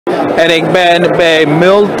En ik ben bij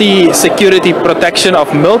Multi-Security Protection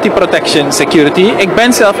of Multi-Protection Security. Ik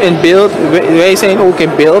ben zelf in beeld, wij zijn ook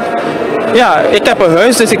in beeld. Ja, ik heb een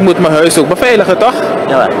huis, dus ik moet mijn huis ook beveiligen, toch?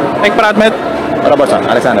 Ja. Ik praat met Robert,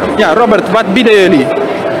 Alexander. Ja, Robert, wat bieden jullie?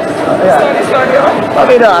 Ja. We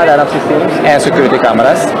bieden alarmsystemen en security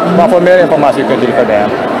camera's. Maar voor meer informatie kunt u verbellen.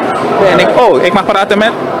 En ik mag praten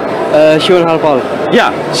met? Sjoerd Halpal. Ja,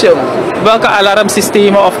 Sjoerd. Welke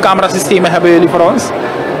alarmsystemen of camerasystemen hebben jullie voor ons?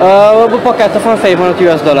 We hebben pakketten van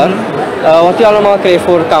 $500. Wat u allemaal krijgt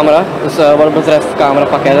voor de camera, dus wat betreft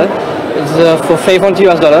camerapakketten. Dus, voor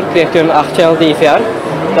 $500 krijgt u een 8-channel DVR.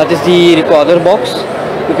 Dat is die recorderbox.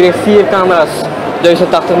 U krijgt 4 camera's,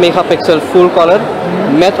 1080 megapixel full color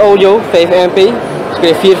met audio 5 MP. Dus u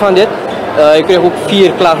krijgt 4 van dit. Je krijgt ook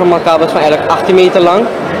 4 klaargemaakte kabels van eigenlijk 18 meter lang.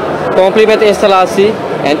 Compleet met installatie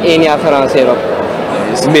en 1 jaar garantie erop.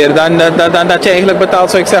 Is meer dan dat je eigenlijk betaalt,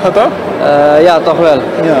 zou ik zeggen, toch? Ja, toch wel.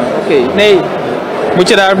 Ja, oké. Nee, moet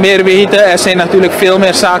je daar meer weten? Er zijn natuurlijk veel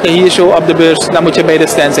meer zaken hier zo op de beurs. Dan moet je bij de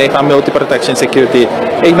stand zijn van Multi Protection Security.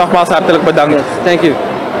 Ik nogmaals hartelijk bedankt. Yes, thank you.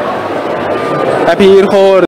 Heb je hier gehoord?